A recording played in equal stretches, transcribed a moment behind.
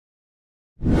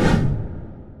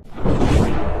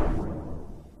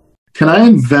Can I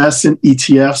invest in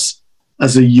ETFs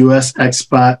as a US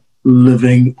expat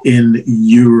living in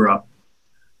Europe?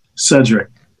 Cedric.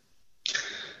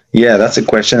 Yeah, that's a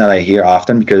question that I hear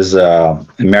often because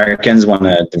Americans want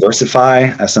to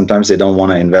diversify. Sometimes they don't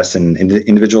want to invest in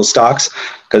individual stocks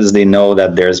because they know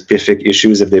that there's PIFIC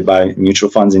issues if they buy mutual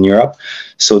funds in Europe.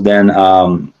 So then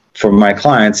for my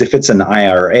clients, if it's an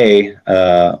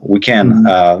IRA, we can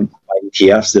buy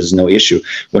ETFs. There's no issue.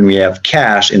 When we have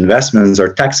cash investments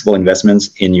or taxable investments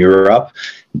in Europe,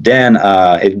 then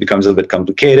it becomes a little bit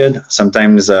complicated.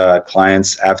 Sometimes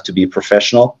clients have to be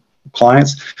professional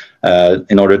clients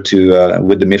in order to,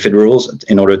 with the MiFID rules,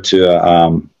 in order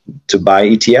to buy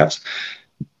ETFs.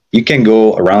 You can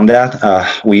go around that.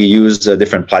 We use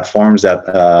different platforms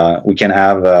that we can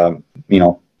have,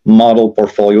 model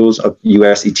portfolios of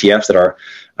US ETFs that are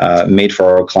made for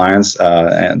our clients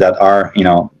that are,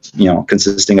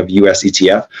 consisting of US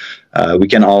ETF. We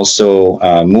can also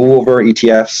move over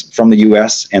ETFs from the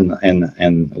US and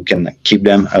we can keep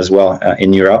them as well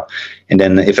in Europe. And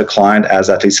then if a client has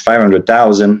at least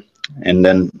 500,000, and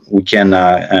then we can,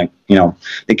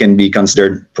 they can be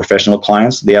considered professional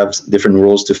clients. They have different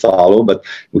rules to follow, but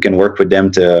we can work with them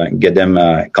to get them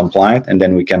compliant, and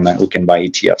then we can buy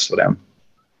ETFs for them.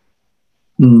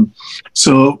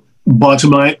 So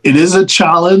bottom line, it is a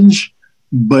challenge,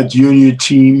 but you and your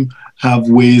team have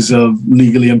ways of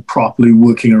legally and properly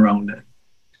working around it.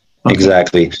 Okay.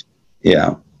 Exactly.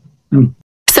 Yeah.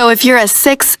 So if you're a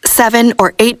 6, 7,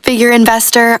 or 8-figure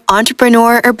investor,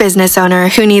 entrepreneur, or business owner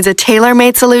who needs a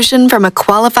tailor-made solution from a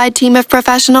qualified team of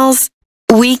professionals,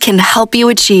 we can help you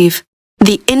achieve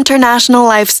the international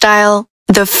lifestyle,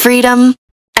 the freedom,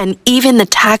 and even the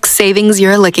tax savings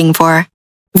you're looking for.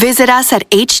 Visit us at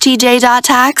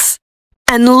htj.tax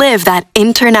and live that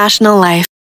international life.